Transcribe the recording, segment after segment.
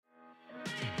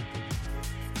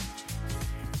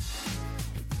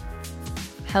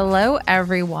Hello,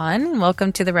 everyone.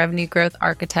 Welcome to the Revenue Growth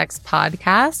Architects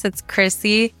podcast. It's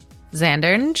Chrissy,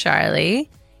 Xander, and Charlie.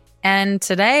 And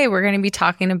today we're going to be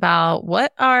talking about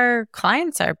what our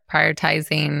clients are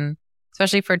prioritizing,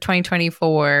 especially for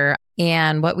 2024,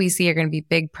 and what we see are going to be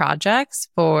big projects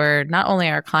for not only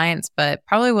our clients, but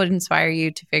probably would inspire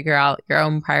you to figure out your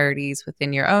own priorities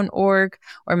within your own org,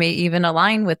 or may even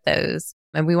align with those.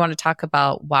 And we want to talk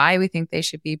about why we think they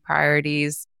should be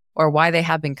priorities, or why they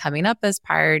have been coming up as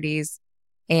priorities,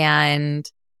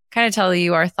 and kind of tell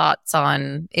you our thoughts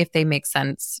on if they make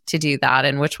sense to do that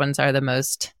and which ones are the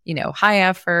most, high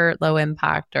effort, low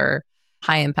impact, or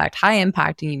high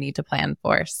impact, and you need to plan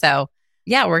for. So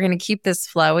yeah, we're going to keep this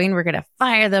flowing. We're going to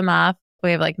fire them up.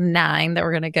 We have like 9 that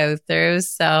we're going to go through.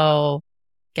 So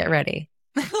get ready.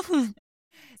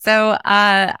 So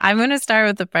I'm going to start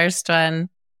with the first one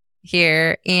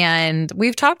here. And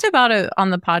we've talked about it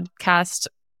on the podcast,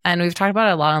 and we've talked about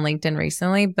it a lot on LinkedIn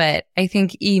recently, but I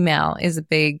think email is a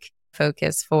big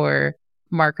focus for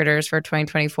marketers for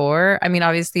 2024. I mean,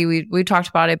 obviously we talked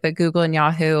about it, but Google and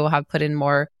Yahoo have put in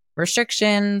more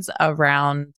restrictions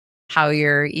around how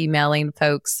you're emailing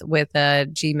folks with a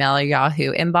Gmail or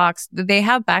Yahoo inbox. They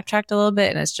have backtracked a little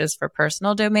bit, and it's just for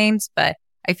personal domains. But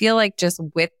I feel like just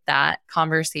with that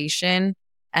conversation,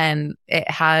 and it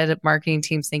had marketing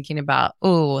teams thinking about,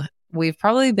 we've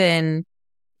probably been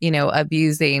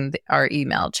abusing our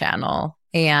email channel.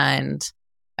 And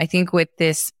I think with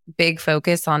this big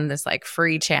focus on this like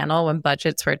free channel when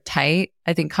budgets were tight,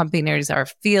 I think companies are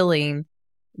feeling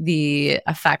the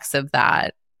effects of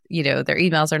that. Their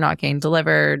emails are not getting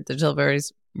delivered. The delivery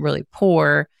is really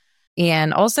poor.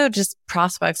 And also just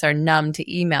prospects are numb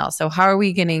to email. So how are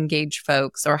we going to engage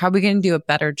folks, or how are we going to do a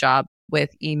better job with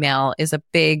email is a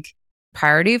big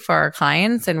priority for our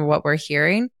clients and what we're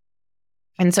hearing.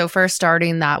 And so first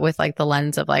starting that with like the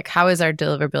lens of like, how is our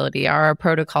deliverability? Are our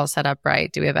protocols set up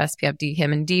right? Do we have SPF,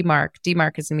 DKIM, and DMARC?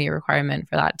 DMARC is going to be a requirement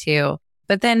for that too.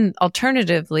 But then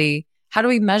alternatively, how do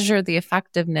we measure the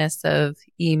effectiveness of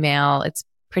email? It's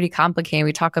pretty complicated.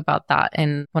 We talk about that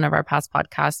in one of our past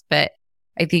podcasts, but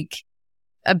I think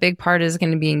a big part is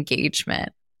going to be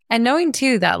engagement. And knowing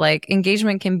too that like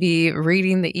engagement can be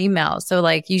reading the email. So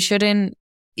like you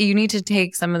need to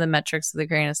take some of the metrics with a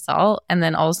grain of salt, and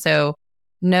then also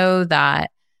know that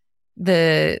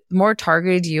the more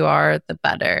targeted you are, the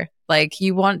better. Like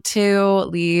you want to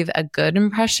leave a good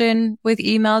impression with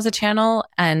email as a channel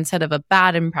instead of a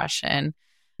bad impression,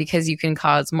 because you can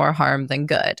cause more harm than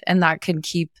good. And that can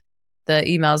keep the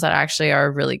emails that actually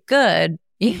are really good,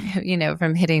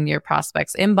 from hitting your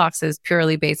prospects' inboxes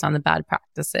purely based on the bad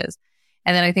practices.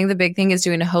 And then I think the big thing is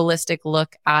doing a holistic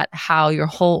look at how your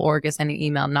whole org is sending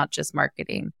email, not just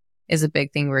marketing, is a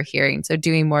big thing we're hearing. So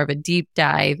doing more of a deep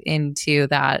dive into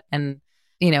that and,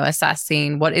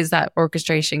 assessing what is that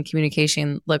orchestration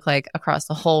communication look like across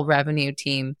the whole revenue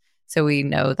team, so we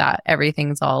know that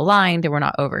everything's all aligned and we're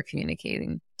not over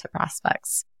communicating to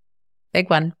prospects. Big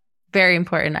one. Very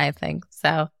important, I think.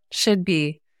 So should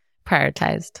be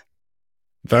prioritized.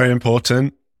 Very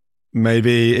important.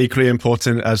 Maybe equally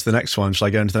important as the next one. Shall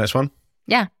I go into the next one?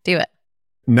 Yeah, do it.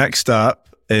 Next up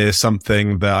is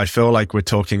something that I feel like we're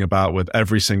talking about with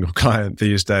every single client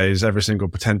these days, every single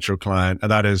potential client, and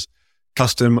that is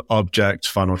custom object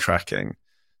funnel tracking.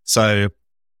 So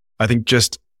I think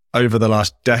just over the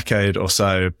last decade or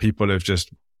so, people have just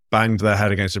banged their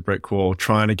head against a brick wall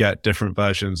trying to get different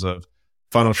versions of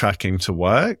funnel tracking to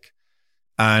work.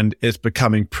 And it's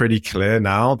becoming pretty clear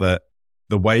now that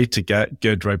the way to get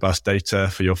good, robust data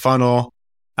for your funnel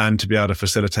and to be able to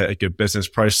facilitate a good business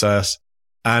process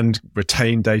and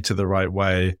retain data the right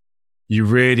way, you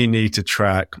really need to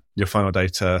track your funnel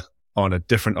data on a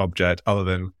different object other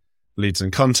than leads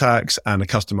and contacts. And a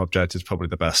custom object is probably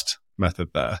the best method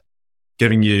there,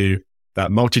 giving you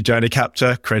that multi-journey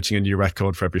capture, creating a new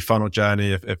record for every funnel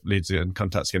journey if leads and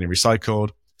contacts are getting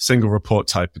recycled, single report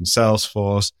type in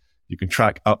Salesforce. You can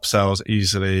track upsells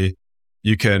easily.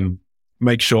 You can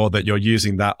make sure that you're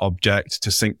using that object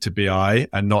to sync to BI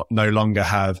and no longer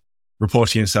have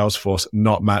reporting in Salesforce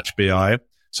not match BI.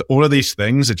 So all of these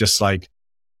things are just like,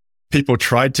 people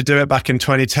tried to do it back in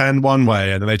 2010 one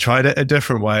way, and then they tried it a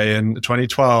different way in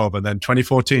 2012, and then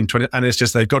 2014, and it's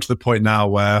just, they've got to the point now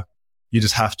where you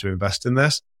just have to invest in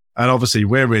this. And obviously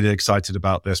we're really excited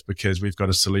about this because we've got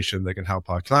a solution that can help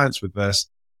our clients with this,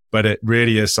 but it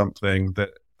really is something that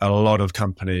a lot of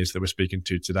companies that we're speaking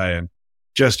to today, and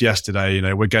just yesterday,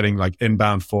 we're getting like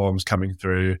inbound forms coming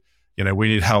through. We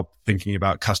need help thinking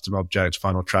about custom object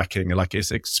funnel tracking, and like it's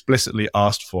explicitly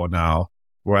asked for now.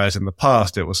 Whereas in the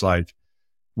past, it was like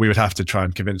we would have to try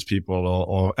and convince people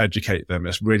or educate them.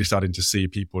 It's really starting to see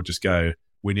people just go,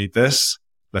 we need this.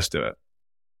 let's do it.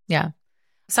 Yeah.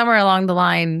 Somewhere along the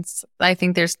lines, I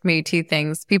think there's maybe two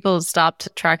things. People stopped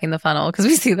tracking the funnel because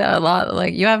we see that a lot.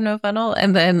 Like, you have no funnel.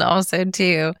 And then also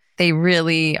too, they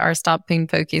really are stopping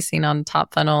focusing on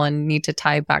top funnel and need to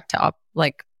tie back to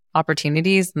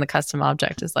opportunities. And the custom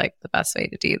object is like the best way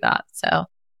to do that. So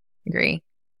agree.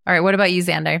 All right. What about you,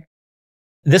 Xander?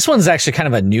 This one's actually kind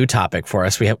of a new topic for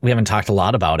us. We haven't talked a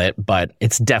lot about it, but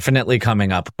it's definitely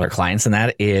coming up with our clients, and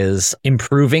that is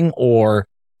improving or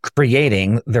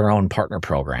creating their own partner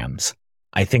programs.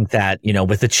 I think that,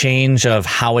 with the change of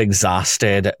how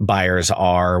exhausted buyers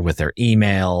are with their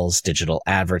emails, digital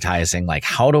advertising, like,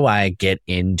 how do I get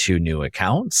into new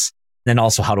accounts? Then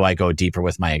also, how do I go deeper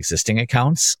with my existing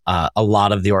accounts? A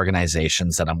lot of the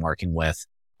organizations that I'm working with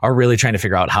are really trying to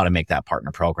figure out how to make that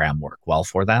partner program work well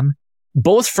for them,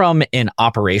 both from in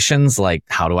operations, like,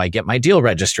 how do I get my deal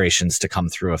registrations to come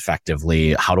through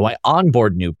effectively? How do I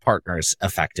onboard new partners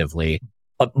effectively?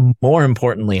 But more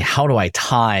importantly, how do I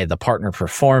tie the partner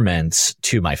performance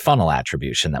to my funnel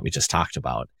attribution that we just talked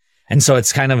about? And so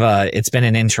it's it's been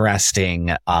an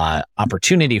interesting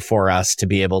opportunity for us to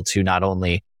be able to not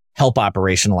only help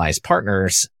operationalize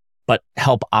partners, but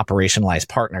help operationalize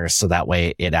partners so that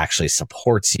way it actually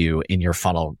supports you in your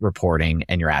funnel reporting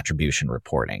and your attribution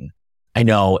reporting. I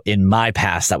know in my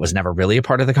past, that was never really a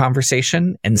part of the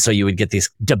conversation. And so you would get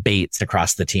these debates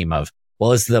across the team of,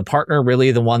 well, is the partner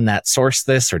really the one that sourced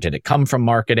this, or did it come from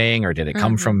marketing, or did it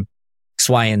come from X,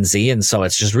 Y, and Z? And so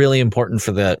it's just really important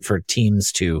for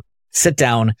teams to sit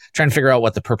down, try and figure out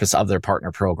what the purpose of their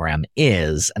partner program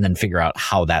is, and then figure out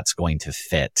how that's going to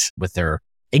fit with their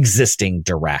existing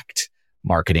direct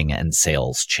marketing and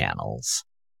sales channels.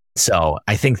 So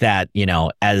I think that,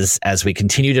 as we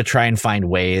continue to try and find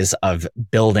ways of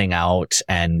building out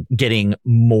and getting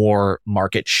more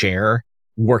market share,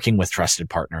 working with trusted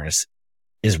partners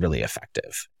is really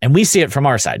effective. And we see it from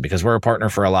our side because we're a partner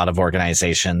for a lot of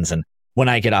organizations. And when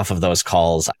I get off of those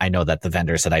calls, I know that the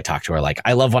vendors that I talk to are like,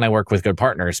 I love when I work with good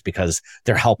partners because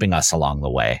they're helping us along the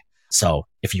way. So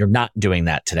if you're not doing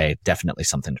that today, definitely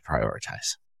something to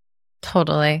prioritize.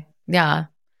 Totally. Yeah.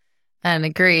 And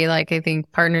agree. Like, I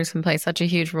think partners can play such a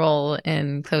huge role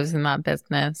in closing that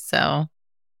business. So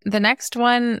the next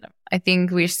one, I think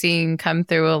we're seeing come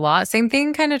through a lot. Same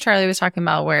thing kind of Charlie was talking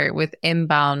about, where with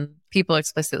inbound, people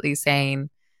explicitly saying,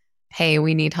 hey,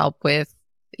 we need help with,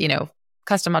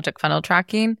 custom object funnel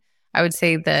tracking. I would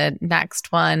say the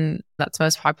next one that's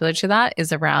most popular to that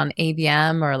is around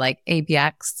ABM or like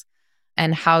ABX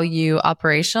and how you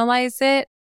operationalize it.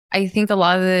 I think a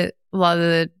lot of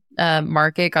the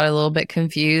market got a little bit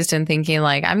confused and thinking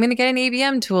like, I'm going to get an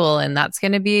ABM tool and that's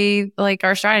going to be like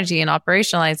our strategy and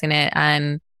operationalizing it.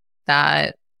 And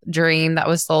that dream that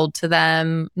was sold to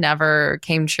them never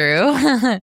came true.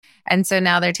 And so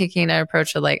now they're taking an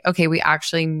approach of like, okay, we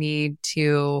actually need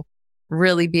to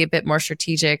really be a bit more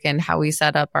strategic in how we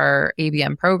set up our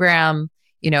ABM program.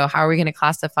 How are we going to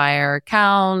classify our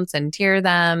accounts and tier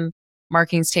them?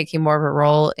 Marketing's taking more of a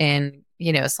role in,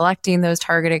 selecting those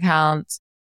target accounts.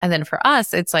 And then for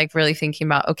us, it's like really thinking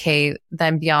about, okay,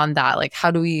 then beyond that, like, how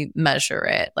do we measure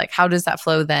it? Like, how does that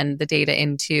flow then the data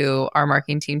into our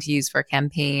marketing team to use for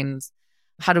campaigns?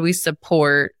 How do we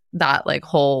support that like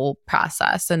whole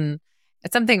process? And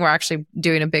it's something we're actually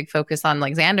doing a big focus on.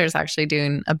 Like, Xander's actually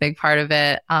doing a big part of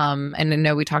it. And I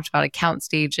know we talked about account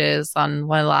stages on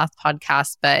one of the last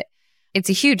podcasts, but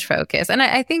it's a huge focus. And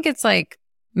I think it's like,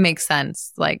 makes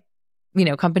sense. Like,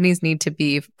 companies need to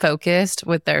be focused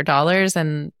with their dollars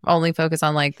and only focus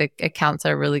on like the accounts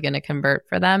that are really going to convert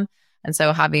for them. And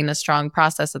so having a strong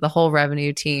process that the whole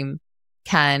revenue team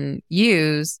can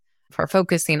use for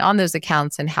focusing on those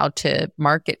accounts and how to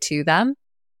market to them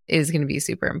is going to be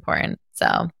super important.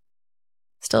 So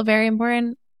still very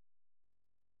important.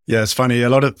 Yeah, it's funny. A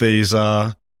lot of these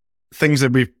are things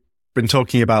that we've been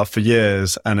talking about for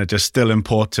years and are just still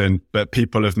important, but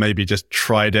people have maybe just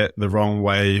tried it the wrong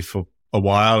way for a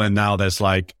while. And now there's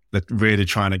like, they're really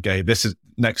trying to gauge,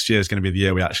 next year is going to be the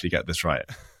year we actually get this right.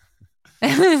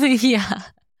 Yeah,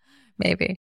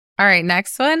 maybe. All right,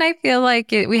 next one. I feel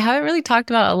like we haven't really talked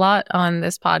about a lot on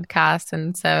this podcast.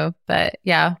 And so, but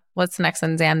yeah, what's the next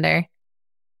one, Xander?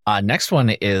 Next one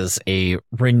is a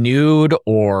renewed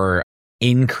or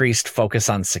increased focus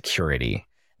on security.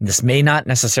 This may not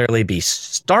necessarily be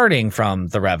starting from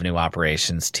the revenue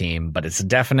operations team, but it's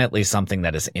definitely something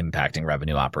that is impacting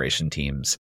revenue operation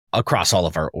teams across all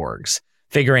of our orgs.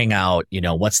 Figuring out,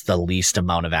 what's the least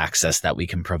amount of access that we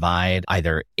can provide,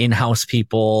 either in-house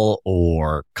people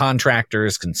or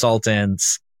contractors,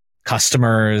 consultants,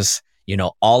 customers,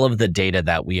 all of the data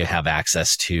that we have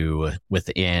access to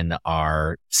within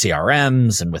our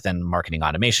CRMs and within marketing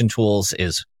automation tools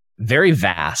is very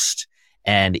vast.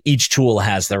 And each tool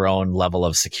has their own level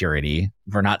of security.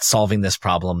 We're not solving this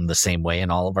problem the same way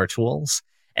in all of our tools.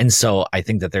 And so I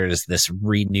think that there is this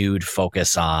renewed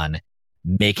focus on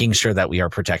making sure that we are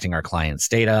protecting our clients'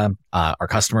 data, our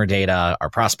customer data, our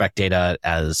prospect data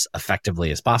as effectively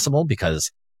as possible,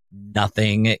 because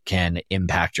nothing can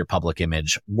impact your public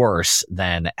image worse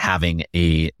than having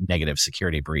a negative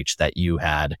security breach that you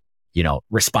had,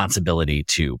 responsibility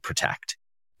to protect.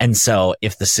 And so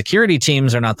if the security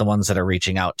teams are not the ones that are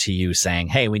reaching out to you saying,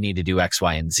 hey, we need to do X,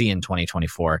 Y, and Z in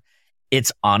 2024,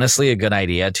 it's honestly a good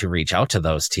idea to reach out to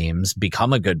those teams,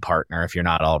 become a good partner if you're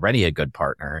not already a good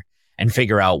partner, and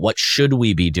figure out what should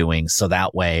we be doing so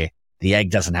that way the egg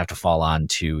doesn't have to fall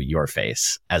onto your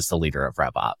face as the leader of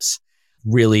RevOps.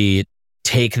 Really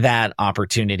take that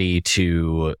opportunity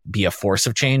to be a force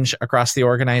of change across the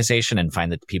organization and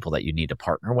find the people that you need to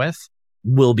partner with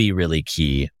will be really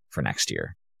key for next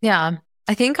year. Yeah.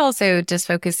 I think also just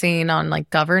focusing on like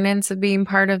governance of being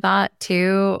part of that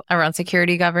too, around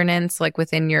security governance, like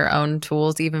within your own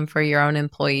tools, even for your own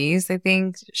employees, I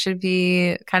think should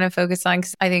be kind of focused on.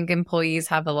 'Cause I think employees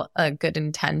have a good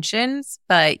intentions,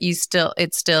 but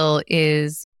it still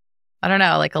is, I don't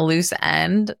know, like a loose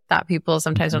end that people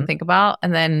sometimes don't think about.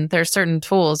 And then there's certain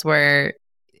tools where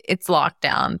it's locked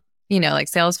down, like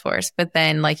Salesforce. But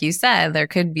then, like you said, there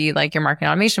could be like your marketing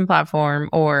automation platform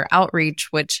or Outreach,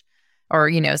 or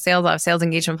sales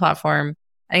engagement platform,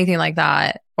 anything like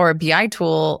that, or a BI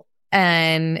tool.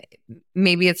 And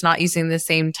maybe it's not using the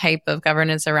same type of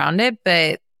governance around it,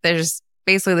 but there's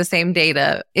basically the same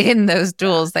data in those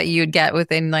tools that you'd get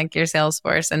within like your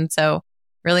Salesforce. And so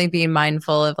really being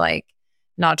mindful of like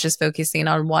not just focusing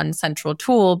on one central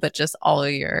tool, but just all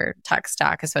of your tech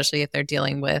stack, especially if they're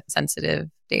dealing with sensitive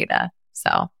data.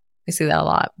 So we see that a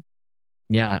lot.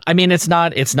 Yeah. I mean, it's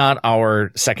not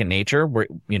our second nature.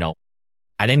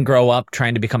 I didn't grow up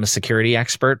trying to become a security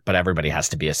expert, but everybody has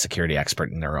to be a security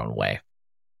expert in their own way.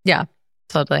 Yeah,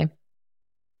 totally.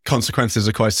 Consequences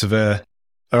are quite severe.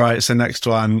 All right. So next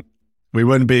one, we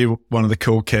wouldn't be one of the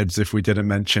cool kids if we didn't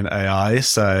mention AI.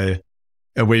 So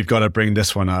we've got to bring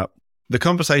this one up. The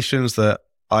conversations that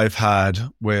I've had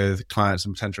with clients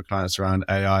and potential clients around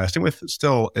AI, I think we're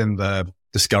still in the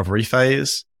discovery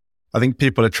phase. I think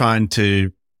people are trying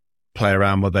to play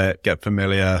around with it, get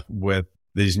familiar with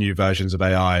these new versions of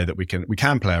AI that we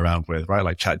can play around with, right?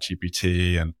 Like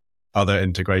ChatGPT and other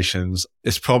integrations.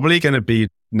 It's probably going to be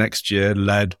next year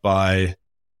led by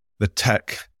the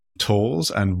tech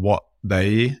tools and what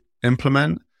they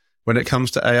implement when it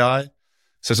comes to AI.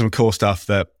 So some cool stuff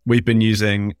that we've been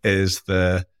using is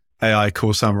the AI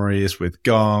call summaries with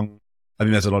Gong. I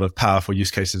think there's a lot of powerful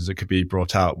use cases that could be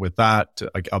brought out with that,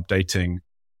 like updating,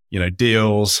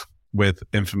 deals with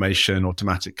information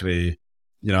automatically.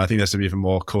 I think there's some even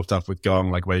more cool stuff with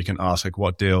Gong, like where you can ask like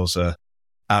what deals are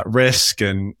at risk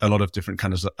and a lot of different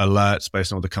kinds of alerts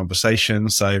based on all the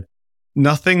conversations. So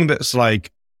nothing that's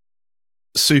like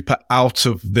super out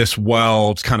of this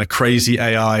world, kind of crazy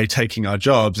AI taking our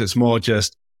jobs. It's more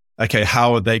just, okay,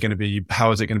 how is it going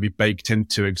to be baked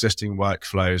into existing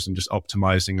workflows and just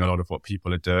optimizing a lot of what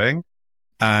people are doing?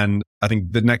 And I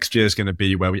think the next year is going to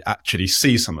be where we actually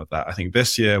see some of that. I think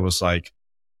this year was like,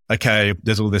 okay,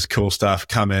 there's all this cool stuff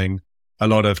coming, a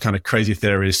lot of kind of crazy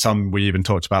theories. Some we even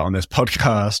talked about on this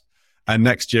podcast. And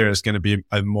next year is going to be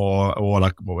a more, or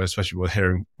like what especially we're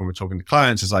hearing when we're talking to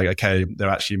clients is like, okay, there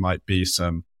actually might be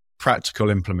some practical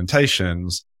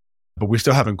implementations, but we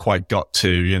still haven't quite got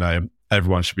to,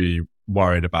 everyone should be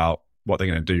worried about what they're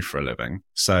going to do for a living.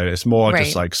 So it's more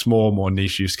just like small, more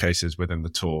niche use cases within the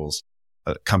tools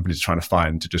that companies are trying to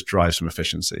find to just drive some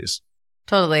efficiencies.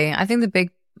 Totally. I think the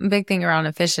big thing around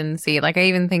efficiency, like I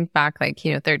even think back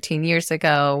 13 years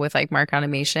ago with like market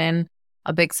automation,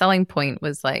 a big selling point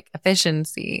was like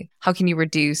efficiency. How can you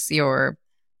reduce your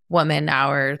woman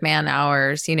hours, man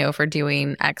hours, for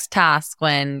doing X task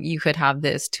when you could have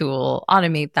this tool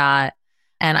automate that?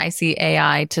 And I see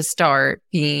AI to start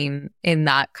being in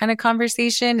that kind of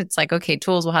conversation. It's like, okay,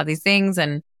 tools will have these things,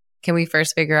 and can we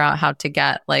first figure out how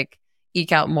to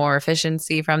eke out more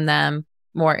efficiency from them,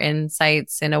 more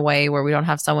insights in a way where we don't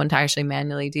have someone to actually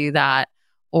manually do that,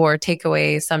 or take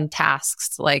away some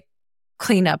tasks like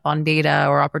clean up on data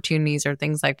or opportunities or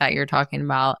things like that you're talking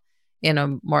about in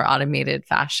a more automated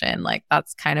fashion. Like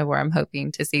that's kind of where I'm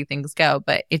hoping to see things go,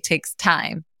 but it takes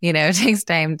time, it takes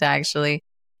time to actually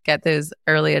get those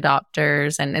early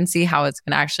adopters and see how it's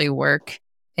going to actually work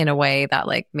in a way that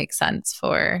makes sense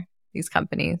for these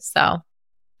companies. So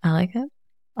I like it.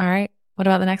 All right. What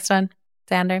about the next one,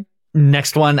 Xander?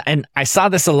 Next one, and I saw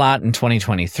this a lot in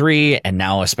 2023, and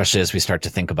now especially as we start to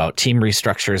think about team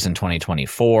restructures in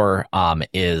 2024,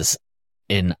 is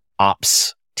in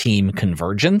ops team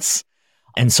convergence.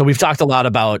 And so we've talked a lot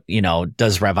about,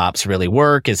 does RevOps really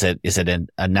work? Is it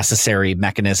a necessary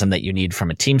mechanism that you need from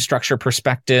a team structure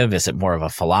perspective? Is it more of a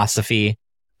philosophy?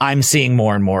 I'm seeing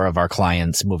more and more of our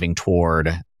clients moving toward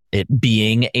it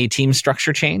being a team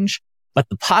structure change. But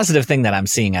the positive thing that I'm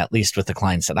seeing, at least with the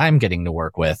clients that I'm getting to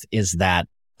work with, is that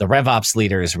the RevOps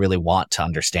leaders really want to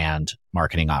understand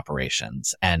marketing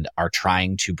operations and are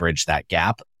trying to bridge that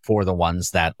gap for the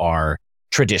ones that are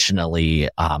traditionally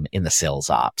in the sales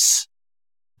ops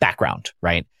background,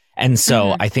 right? And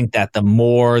so I think that the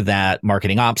more that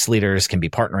marketing ops leaders can be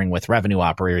partnering with revenue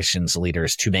operations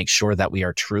leaders to make sure that we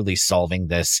are truly solving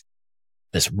this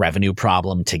revenue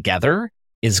problem together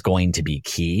is going to be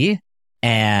key.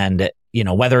 And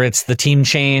whether it's the team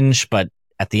change, but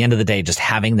at the end of the day, just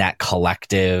having that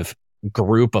collective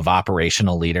group of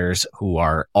operational leaders who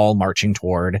are all marching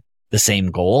toward the same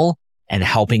goal and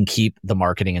helping keep the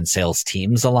marketing and sales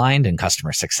teams aligned and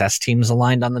customer success teams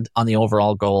aligned on the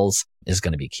overall goals is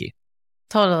going to be key.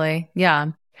 Totally.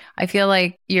 Yeah. I feel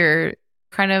like you're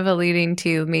kind of alluding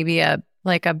to maybe a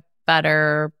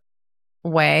better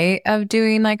way of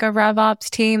doing like a RevOps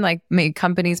team, like make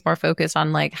companies more focused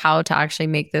on like how to actually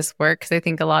make this work. Cause I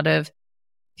think a lot of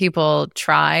people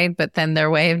tried, but then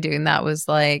their way of doing that was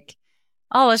like,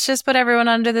 oh, let's just put everyone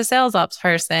under the sales ops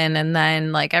person. And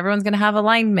then like everyone's going to have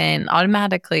alignment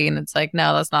automatically. And it's like,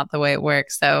 no, that's not the way it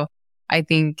works. So I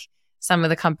think some of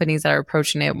the companies that are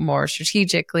approaching it more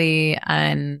strategically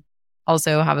and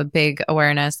also have a big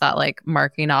awareness that like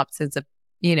marketing ops is a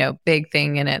big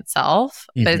thing in itself,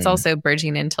 but it's also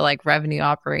bridging into like revenue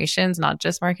operations, not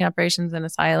just marketing operations in a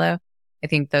silo. I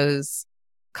think those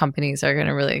companies are going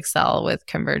to really excel with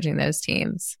converging those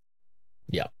teams.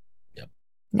 Yeah.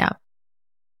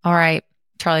 All right,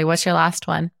 Charlie, what's your last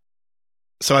one?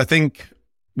 So I think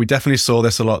we definitely saw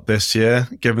this a lot this year,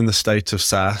 given the state of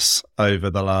SaaS over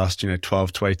the last,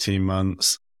 12 to 18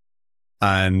 months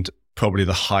and probably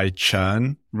the high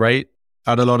churn rate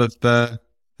at a lot of the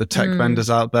tech vendors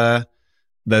out there.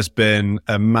 There's been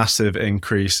a massive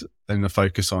increase in the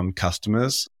focus on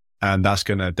customers, and that's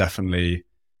going to definitely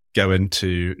go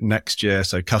into next year.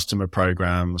 So customer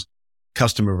programs,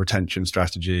 customer retention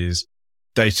strategies,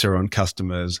 data on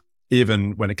customers,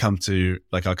 even when it comes to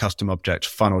like our custom object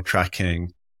funnel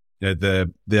tracking,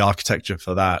 the architecture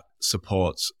for that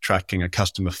supports tracking a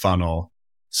customer funnel.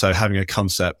 So having a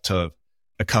concept of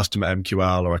a customer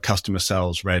MQL or a customer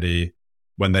sales ready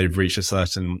when they've reached a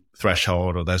certain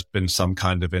threshold, or there's been some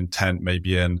kind of intent,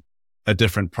 maybe in a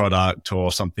different product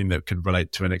or something that could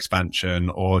relate to an expansion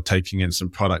or taking in some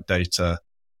product data.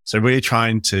 So really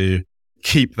trying to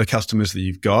keep the customers that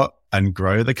you've got and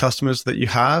grow the customers that you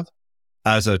have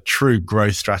as a true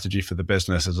growth strategy for the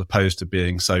business, as opposed to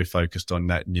being so focused on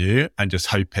net new and just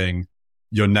hoping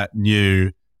your net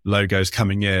new logos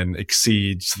coming in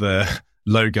exceeds the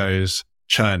logos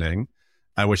churning,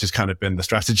 which has kind of been the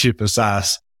strategy for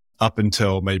SaaS up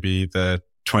until maybe the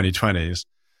 2020s.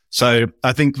 So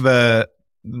I think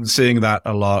seeing that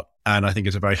a lot, and I think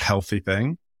it's a very healthy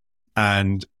thing,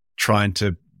 and trying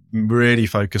to really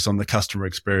focus on the customer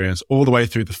experience all the way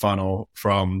through the funnel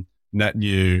from net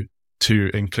new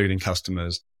to including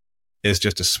customers is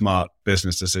just a smart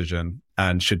business decision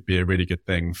and should be a really good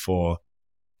thing for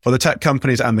the tech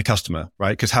companies and the customer,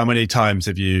 right? Because how many times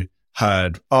have you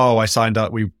heard, oh, I signed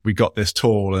up, we got this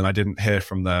tool and I didn't hear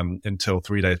from them until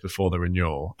 3 days before the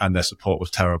renewal and their support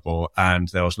was terrible and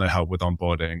there was no help with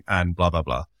onboarding and blah, blah,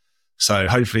 blah. So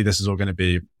hopefully this is all going to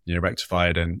be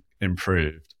rectified and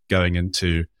improved going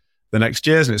into the next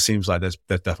years. And it seems like there's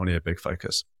definitely a big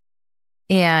focus.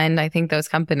 And I think those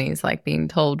companies like being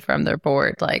told from their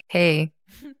board, like, hey,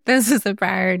 this is a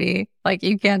priority. Like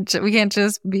we can't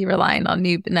just be relying on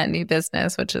net new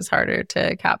business, which is harder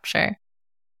to capture.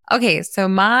 Okay, so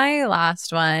my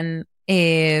last one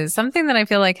is something that I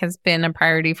feel like has been a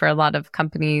priority for a lot of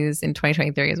companies in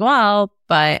 2023 as well,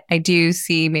 but I do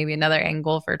see maybe another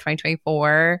angle for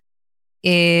 2024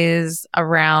 is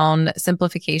around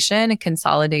simplification and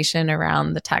consolidation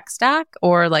around the tech stack,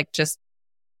 or like just,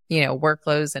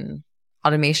 workflows and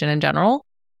automation in general.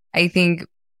 I think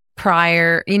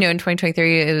prior, in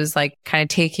 2023, it was like kind of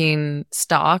taking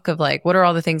stock of like, what are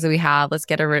all the things that we have? Let's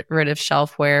get rid of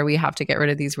shelfware. We have to get rid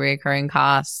of these recurring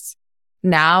costs.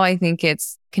 Now I think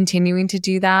it's continuing to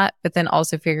do that, but then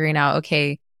also figuring out,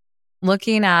 okay,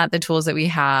 looking at the tools that we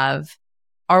have,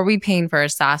 are we paying for a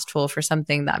SaaS tool for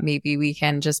something that maybe we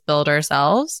can just build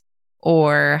ourselves,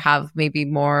 or have maybe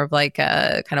more of like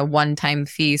a kind of one-time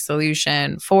fee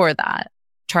solution for that?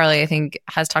 Charlie, I think,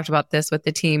 has talked about this with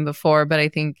the team before, but I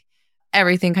think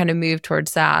everything kind of moved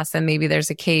towards SaaS. And maybe there's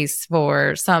a case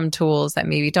for some tools that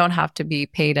maybe don't have to be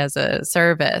paid as a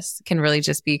service, can really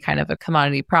just be kind of a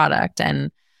commodity product.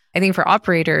 And I think for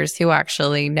operators who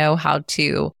actually know how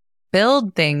to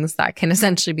build things that can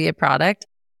essentially be a product,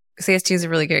 CS2 is a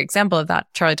really great example of that.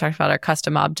 Charlie talked about our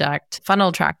custom object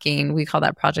funnel tracking. We call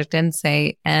that Project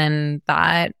Insight, and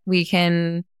that we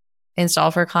can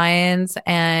install for clients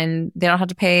and they don't have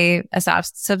to pay a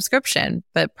SaaS subscription.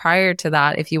 But prior to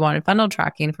that, if you wanted funnel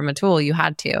tracking from a tool, you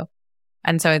had to.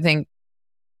 And so I think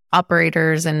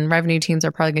operators and revenue teams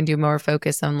are probably going to do more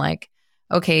focus on like,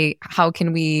 okay, how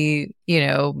can we,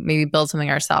 maybe build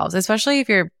something ourselves, especially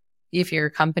if your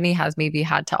company has maybe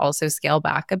had to also scale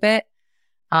back a bit.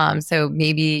 So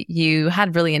maybe you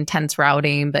had really intense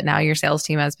routing, but now your sales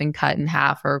team has been cut in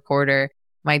half or a quarter.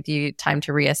 Might be time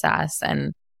to reassess.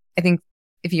 And I think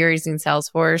if you're using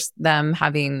Salesforce, them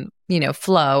having,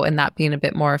 flow and that being a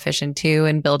bit more efficient too,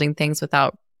 and building things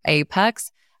without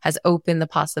Apex has opened the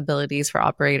possibilities for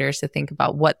operators to think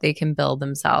about what they can build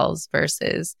themselves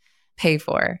versus pay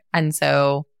for. And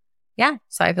so,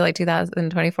 so I feel like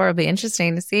 2024 will be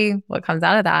interesting to see what comes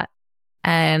out of that.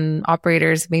 And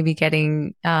operators maybe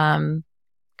getting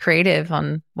creative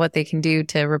on what they can do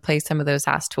to replace some of those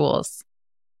SaaS tools.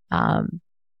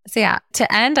 To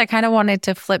end, I kind of wanted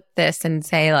to flip this and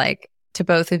say, like, to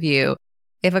both of you,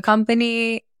 if a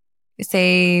company,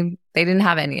 say they didn't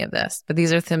have any of this, but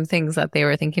these are some things that they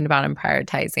were thinking about and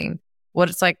prioritizing,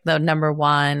 what's like the number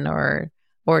one or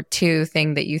two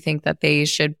thing that you think that they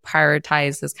should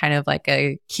prioritize as kind of like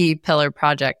a key pillar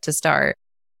project to start,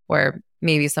 where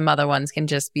maybe some other ones can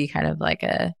just be kind of like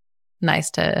a nice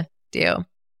to do?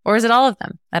 Or is it all of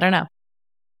them? I don't know.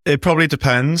 It probably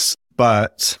depends,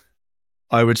 but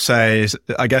I would say,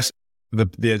 I guess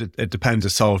it depends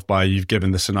is solved by you've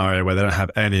given the scenario where they don't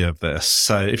have any of this.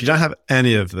 So if you don't have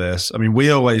any of this, I mean, we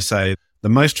always say the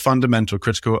most fundamental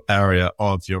critical area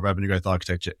of your revenue growth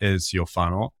architecture is your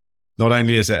funnel. Not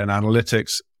only is it an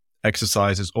analytics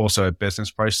exercise, it's also a business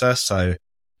process. So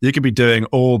you could be doing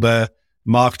all the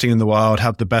marketing in the world,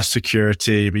 have the best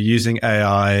security, be using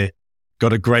AI,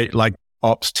 got a great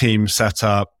ops team set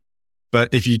up.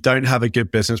 But if you don't have a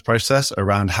good business process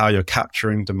around how you're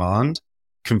capturing demand,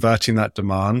 converting that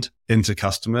demand into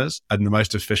customers in the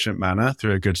most efficient manner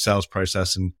through a good sales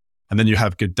process, and then you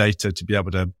have good data to be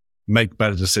able to make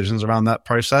better decisions around that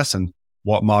process and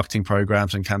what marketing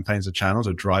programs and campaigns and channels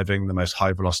are driving the most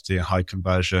high velocity and high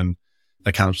conversion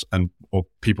accounts or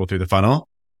people through the funnel,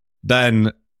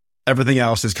 then everything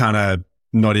else is kind of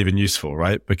not even useful,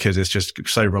 right? Because it's just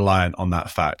so reliant on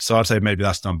that fact. So I'd say maybe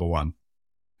that's number one.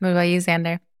 What about you,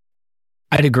 Xander?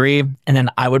 I'd agree. And then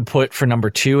I would put for number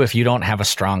two, if you don't have a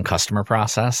strong customer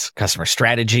process, customer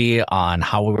strategy on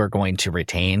how we're going to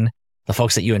retain the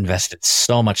folks that you invested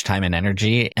so much time and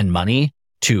energy and money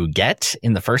to get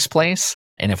in the first place.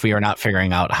 And if we are not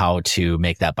figuring out how to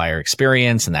make that buyer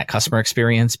experience and that customer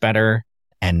experience better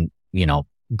and,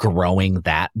 growing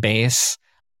that base,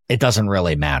 it doesn't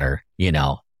really matter,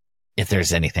 if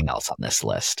there's anything else on this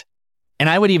list. And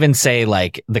I would even say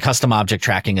the custom object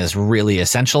tracking is really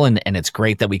essential and it's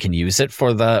great that we can use it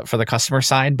for the customer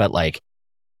side. But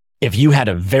if you had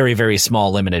a very, very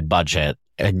small limited budget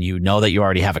and you know that you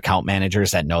already have account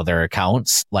managers that know their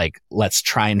accounts, let's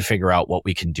try and figure out what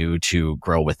we can do to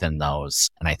grow within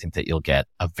those. And I think that you'll get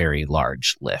a very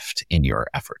large lift in your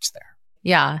efforts there.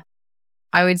 Yeah.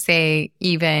 I would say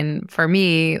even for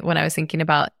me, when I was thinking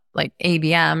about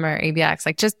ABM or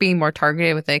ABX, just being more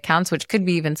targeted with the accounts, which could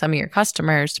be even some of your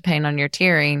customers, depending on your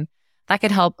tiering, that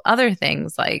could help other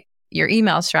things like your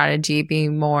email strategy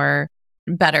being more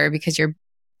better because you're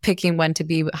picking when to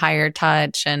be higher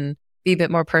touch and be a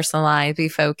bit more personalized, be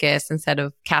focused instead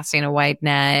of casting a wide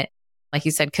net. Like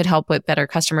you said, could help with better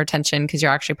customer retention because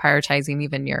you're actually prioritizing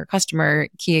even your customer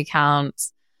key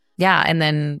accounts. Yeah. And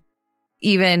then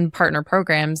even partner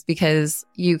programs, because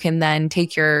you can then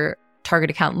take your target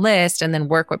account list and then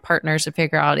work with partners to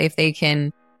figure out if they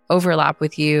can overlap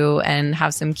with you and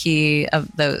have some key of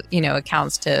the,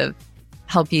 accounts to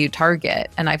help you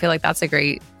target. And I feel like that's a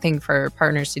great thing for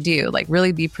partners to do,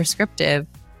 really be prescriptive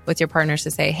with your partners to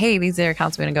say, hey, these are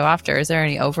accounts we're going to go after. Is there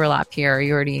any overlap here? Are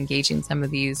you already engaging some of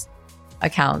these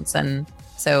accounts? And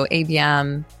so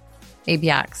ABM,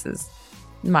 ABX is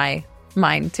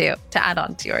mine too, to add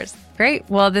on to yours. Great.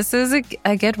 Well, this is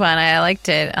a good one. I liked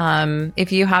it.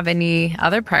 If you have any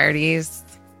other priorities,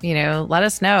 let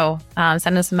us know.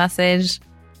 Send us a message.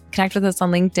 Connect with us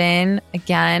on LinkedIn.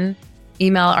 Again,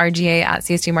 email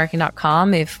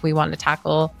rga@csdmarketing.com if we want to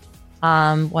tackle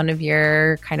one of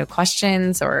your kind of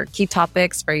questions or key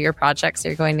topics for your projects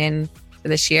you're going in for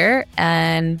this year.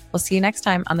 And we'll see you next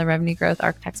time on the Revenue Growth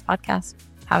Architects podcast.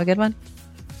 Have a good one.